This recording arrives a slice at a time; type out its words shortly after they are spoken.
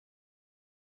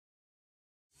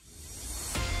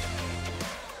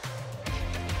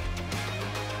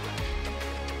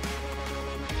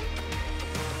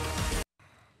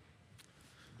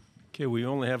Okay, we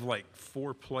only have like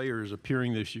 4 players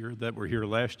appearing this year that were here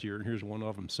last year, and here's one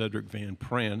of them, Sedrick Van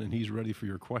Pran, and he's ready for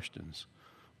your questions.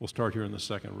 We'll start here in the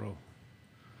second row.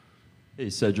 Hey,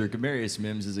 Sedrick. Amarius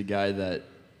Mims is a guy that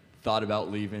thought about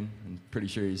leaving. I'm pretty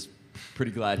sure he's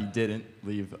pretty glad he didn't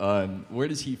leave. Where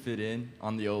does he fit in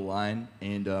on the O-line,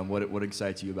 and what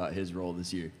excites you about his role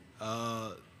this year?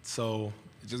 So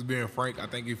just being frank, I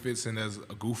think he fits in as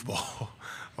a goofball.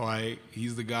 Like,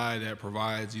 he's the guy that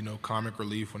provides, comic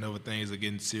relief whenever things are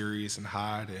getting serious and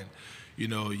hot, and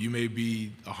you may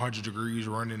be 100 degrees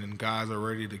running and guys are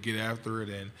ready to get after it,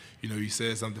 and you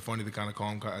said something funny to kind of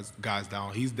calm guys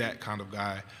down. He's that kind of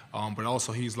guy, but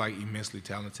also he's like immensely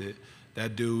talented.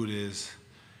 That dude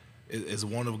is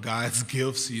one of God's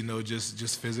gifts,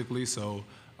 just physically. So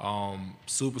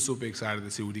super excited to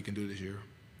see what he can do this year.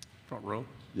 Front row.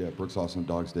 Yeah, Brooks Austin,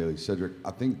 Dogs Daily. Sedrick,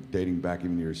 I think dating back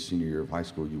even to your senior year of high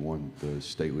school, you won the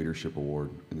State Leadership Award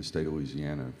in the state of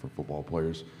Louisiana for football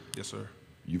players. Yes, sir.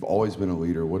 You've always been a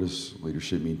leader. What does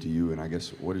leadership mean to you? And I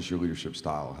guess, what is your leadership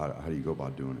style? How do you go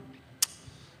about doing it?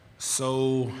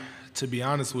 So, to be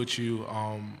honest with you,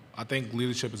 I think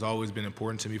leadership has always been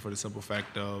important to me for the simple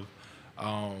fact of,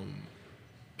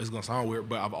 it's going to sound weird,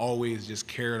 but I've always just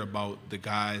cared about the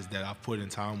guys that I've put in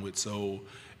time with. So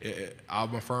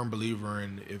I'm a firm believer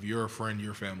in, if you're a friend,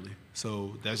 you're family.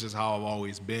 So that's just how I've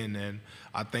always been. And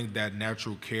I think that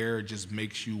natural care just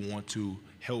makes you want to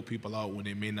help people out when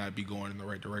they may not be going in the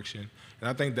right direction. And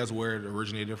I think that's where it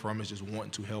originated from, is just wanting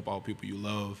to help out people you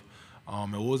love.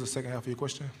 And what was the second half of your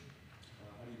question?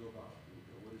 How do you go about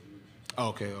it? What is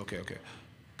your leadership? Okay.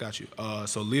 Got you.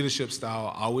 So leadership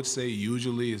style, I would say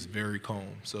usually is very calm.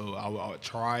 So I would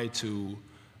try to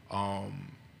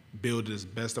build as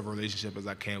best of a relationship as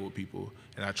I can with people,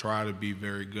 and I try to be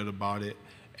very good about it.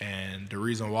 And the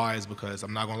reason why is because,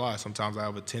 I'm not gonna lie, sometimes I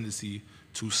have a tendency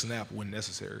to snap when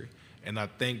necessary. And I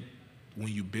think when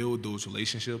you build those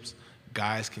relationships,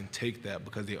 guys can take that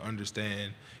because they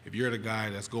understand if you're the guy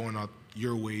that's going out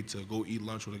your way to go eat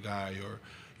lunch with a guy,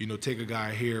 or take a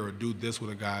guy here or do this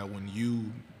with a guy, when you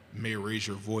may raise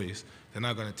your voice, they're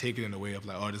not going to take it in the way of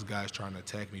like, oh, this guy's trying to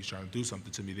attack me, he's trying to do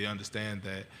something to me. They understand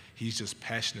that he's just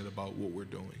passionate about what we're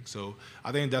doing. So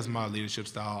I think that's my leadership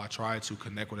style. I try to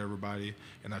connect with everybody,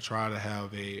 and I try to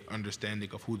have a understanding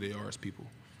of who they are as people.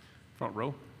 Front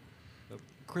row.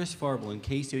 Chris Farblin,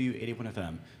 KCOU 81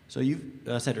 FM. So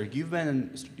Sedrick,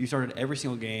 you started every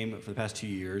single game for the past 2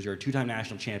 years. You're a 2-time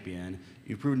national champion.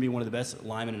 You've proven to be one of the best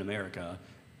linemen in America.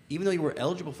 Even though you were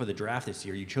eligible for the draft this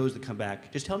year, you chose to come back.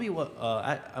 Just tell me what,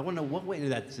 I want to know what went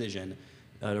into that decision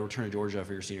to return to Georgia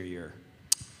for your senior year.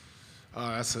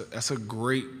 That's a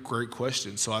great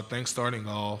question. So I think starting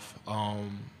off,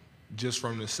 just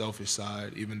from the selfish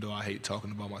side, even though I hate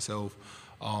talking about myself,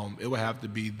 it would have to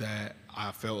be that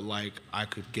I felt like I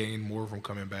could gain more from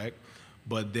coming back.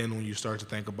 But then when you start to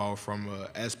think about from an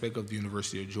aspect of the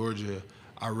University of Georgia,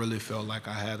 I really felt like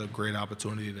I had a great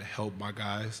opportunity to help my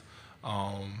guys.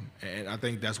 And I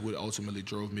think that's what ultimately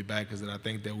drove me back, is that I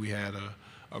think that we had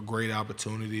a great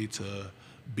opportunity to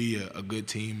be a good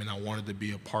team, and I wanted to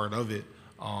be a part of it,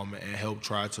 and help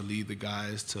try to lead the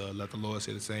guys to, let the Lord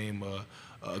say the same,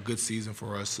 a good season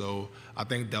for us. So I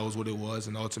think that was what it was,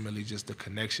 and ultimately just the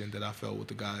connection that I felt with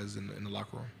the guys in the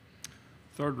locker room.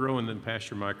 Third row, and then pass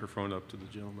your microphone up to the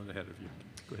gentleman ahead of you.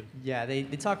 Go ahead. Yeah, they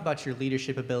talk about your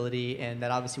leadership ability, and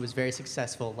that obviously was very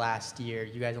successful last year.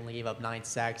 You guys only gave up 9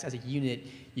 sacks. As a unit,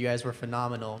 you guys were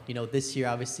phenomenal. This year,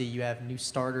 obviously, you have new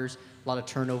starters, a lot of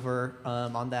turnover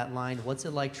on that line. What's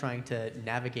it like trying to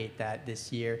navigate that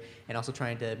this year, and also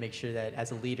trying to make sure that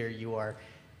as a leader, you are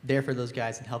there for those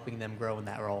guys and helping them grow in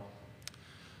that role?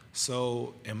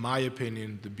 So, in my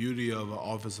opinion, the beauty of an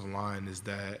offensive line is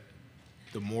that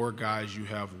the more guys you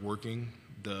have working,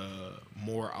 the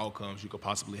more outcomes you could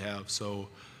possibly have. So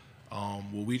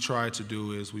what we try to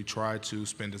do is we try to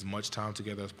spend as much time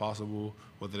together as possible,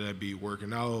 whether that be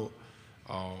working out,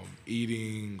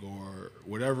 eating, or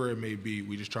whatever it may be.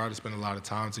 We just try to spend a lot of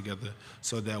time together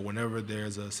so that whenever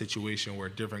there's a situation where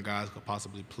different guys could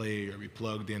possibly play or be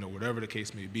plugged in or whatever the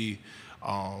case may be,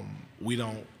 we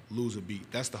don't lose a beat.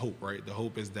 That's the hope, right? The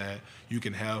hope is that you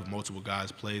can have multiple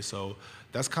guys play. So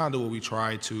that's kind of what we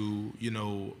try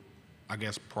to, I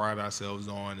guess, pride ourselves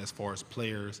on as far as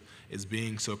players, is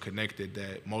being so connected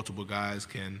that multiple guys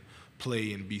can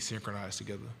play and be synchronized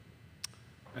together.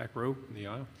 Back row in the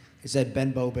aisle. He said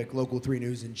Ben Bobick, Local 3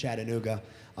 News in Chattanooga.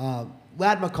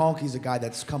 Lad McConkey's a guy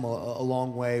that's come a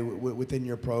long way within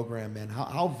your program, man.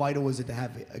 How vital is it to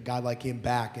have a guy like him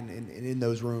back and in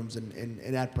those rooms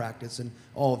and at practice and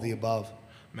all of the above?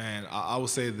 Man, I would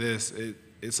say this.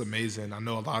 It's amazing. I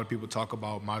know a lot of people talk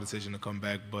about my decision to come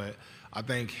back, but I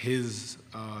think his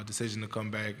decision to come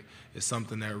back is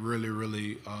something that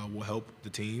really will help the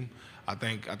team. I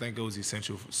think it was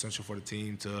essential for the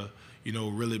team to,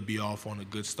 really be off on a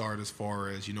good start as far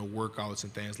as, workouts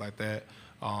and things like that.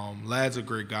 Lad's a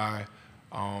great guy.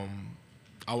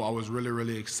 I was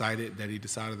really excited that he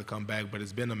decided to come back, but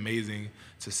it's been amazing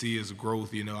to see his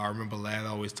growth. I remember Lad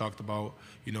always talked about,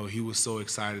 he was so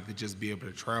excited to just be able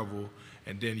to travel.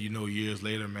 And then, years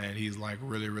later, man, he's like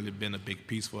really been a big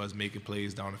piece for us making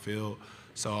plays down the field.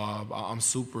 So I'm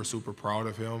super proud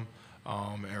of him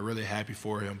and really happy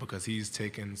for him because he's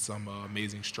taken some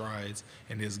amazing strides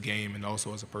in his game and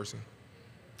also as a person.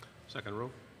 Second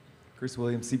row. Chris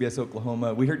Williams, CBS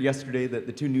Oklahoma. We heard yesterday that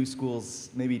the two new schools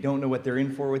maybe don't know what they're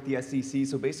in for with the SEC.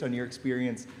 So based on your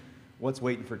experience, what's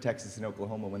waiting for Texas and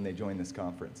Oklahoma when they join this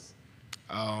conference?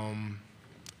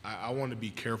 I want to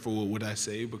be careful with what I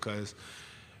say because,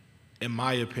 in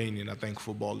my opinion, I think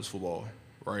football is football,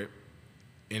 right?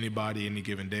 Anybody, any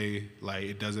given day, like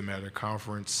it doesn't matter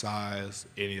conference, size,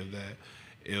 any of that.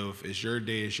 If it's your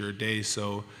day, it's your day.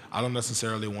 So I don't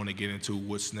necessarily want to get into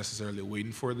what's necessarily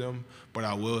waiting for them, but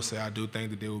I will say I do think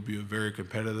that they will be very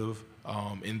competitive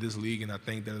in this league, and I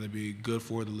think that it'll be good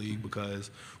for the league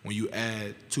because when you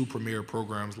add two premier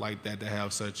programs like that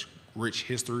have such rich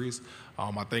histories,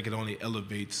 I think it only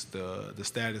elevates the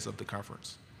status of the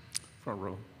conference. Front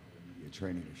row. Your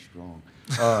training is strong.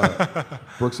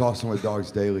 Brooks Austin with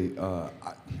Dogs Daily.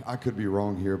 I could be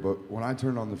wrong here, but when I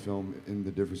turned on the film in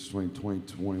the difference between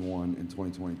 2021 and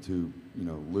 2022,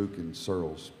 Luke and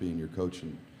Searles being your coach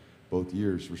in both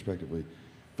years, respectively,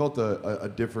 felt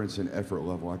a difference in effort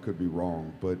level. I could be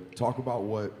wrong, but talk about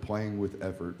what playing with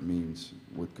effort means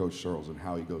with Coach Searles and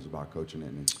how he goes about coaching it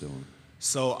and instilling.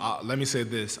 So let me say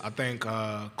this. I think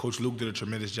Coach Luke did a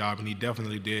tremendous job, and he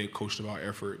definitely did coach about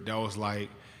effort. That was like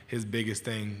his biggest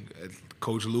thing.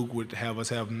 Coach Luke would have us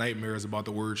have nightmares about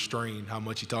the word strain, how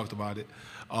much he talked about it.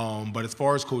 But as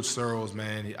far as Coach Searles,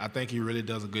 man, I think he really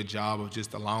does a good job of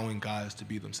just allowing guys to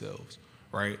be themselves,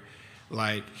 right?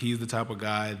 Like, he's the type of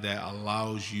guy that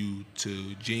allows you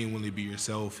to genuinely be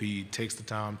yourself. He takes the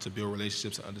time to build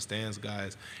relationships and understands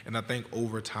guys. And I think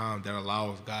over time that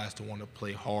allows guys to want to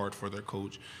play hard for their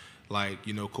coach. Like,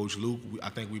 Coach Luke, I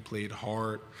think we played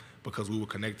hard because we were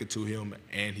connected to him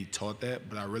and he taught that.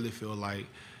 But I really feel like,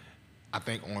 I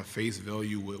think on face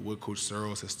value what Coach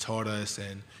Searles has taught us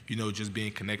and, just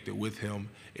being connected with him,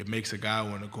 it makes a guy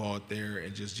want to go out there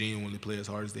and just genuinely play as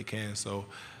hard as they can. So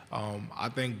I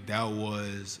think that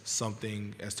was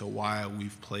something as to why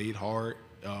we've played hard.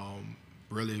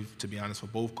 Really, to be honest, for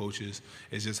both coaches,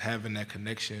 is just having that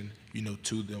connection,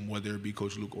 to them, whether it be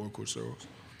Coach Luke or Coach Searles.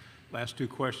 Last two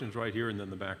questions right here and then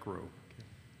the back row.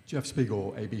 Jeff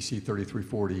Spiegel, ABC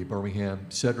 3340, Birmingham.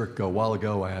 Sedrick, a while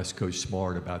ago, I asked Coach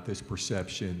Smart about this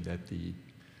perception that the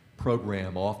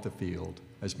program off the field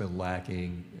has been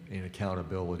lacking in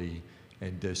accountability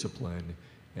and discipline,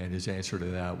 and his answer to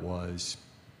that was,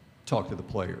 talk to the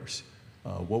players.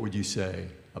 What would you say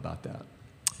about that?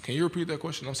 Can you repeat that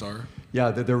question? I'm sorry. Yeah,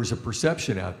 that there was a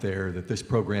perception out there that this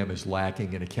program is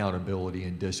lacking in accountability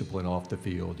and discipline off the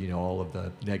field, all of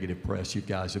the negative press you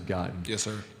guys have gotten. Yes,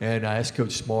 sir. And I asked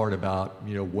Coach Smart about,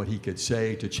 what he could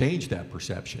say to change that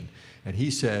perception. And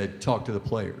he said, talk to the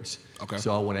players. Okay.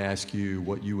 So I want to ask you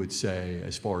what you would say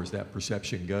as far as that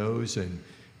perception goes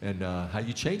and how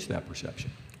you change that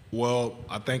perception. Well,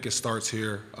 I think it starts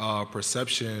here.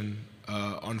 Perception,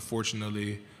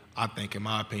 unfortunately, I think, in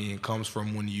my opinion, comes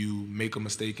from when you make a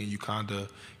mistake and you kind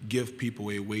of give people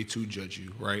a way to judge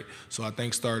you, right? So I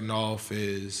think starting off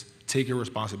is taking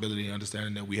responsibility and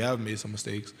understanding that we have made some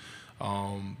mistakes.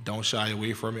 Don't shy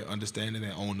away from it, understanding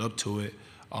and own up to it.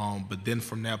 But then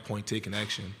from that point, taking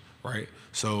action, right?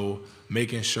 So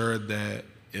making sure that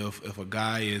if a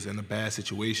guy is in a bad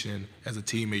situation, as a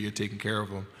teammate, you're taking care of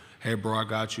him. Hey, bro, I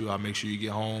got you. I'll make sure you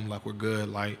get home. Like, we're good.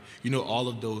 Like, all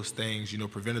of those things,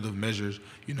 preventative measures,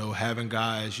 having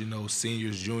guys,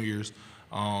 seniors, juniors,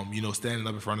 standing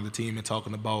up in front of the team and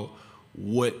talking about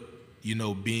what,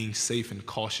 being safe and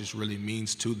cautious really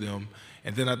means to them.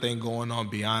 And then I think going on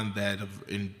beyond that, of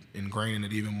ingraining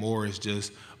it even more, is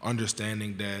just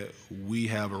understanding that we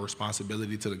have a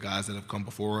responsibility to the guys that have come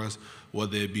before us,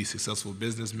 whether it be successful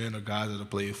businessmen or guys that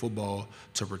have played football,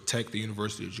 to protect the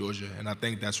University of Georgia. And I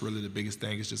think that's really the biggest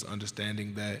thing, is just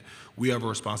understanding that we have a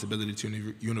responsibility to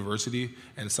the university,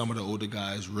 and some of the older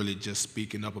guys really just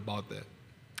speaking up about that.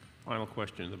 Final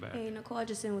question in the back. Hey, Nicole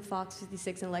Edgerson with Fox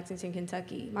 56 in Lexington,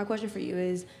 Kentucky. My question for you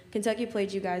is, Kentucky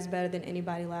played you guys better than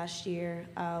anybody last year.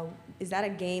 Is that a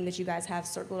game that you guys have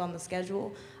circled on the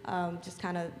schedule? Just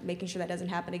kind of making sure that doesn't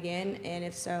happen again. And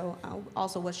if so,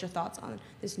 also what's your thoughts on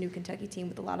this new Kentucky team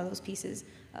with a lot of those pieces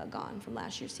gone from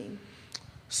last year's team?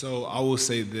 So I will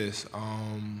say this.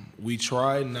 We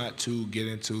try not to get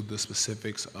into the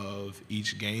specifics of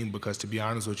each game because, to be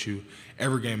honest with you,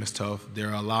 every game is tough. There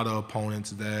are a lot of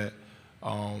opponents that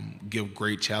give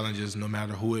great challenges no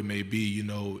matter who it may be, you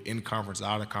know, in conference,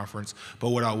 out of conference.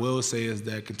 But what I will say is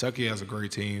that Kentucky has a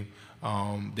great team.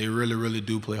 They really, really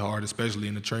do play hard, especially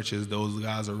in the trenches. Those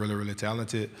guys are really, really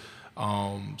talented.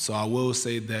 So I will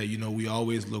say that, you know, we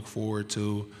always look forward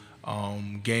to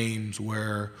games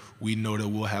where we know that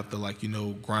we'll have to, like, you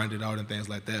know, grind it out and things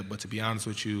like that. But to be honest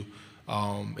with you,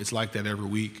 it's like that every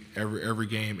week. Every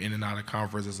game in and out of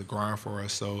conference is a grind for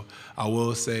us. So I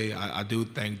will say I do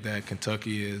think that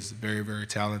Kentucky is very, very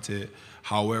talented.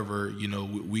 However, you know,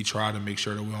 we try to make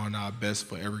sure that we're on our best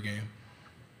for every game.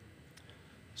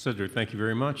 Sedrick, thank you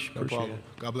very much. No Appreciate problem.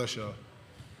 it. God bless y'all.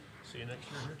 See you next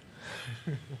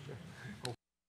year.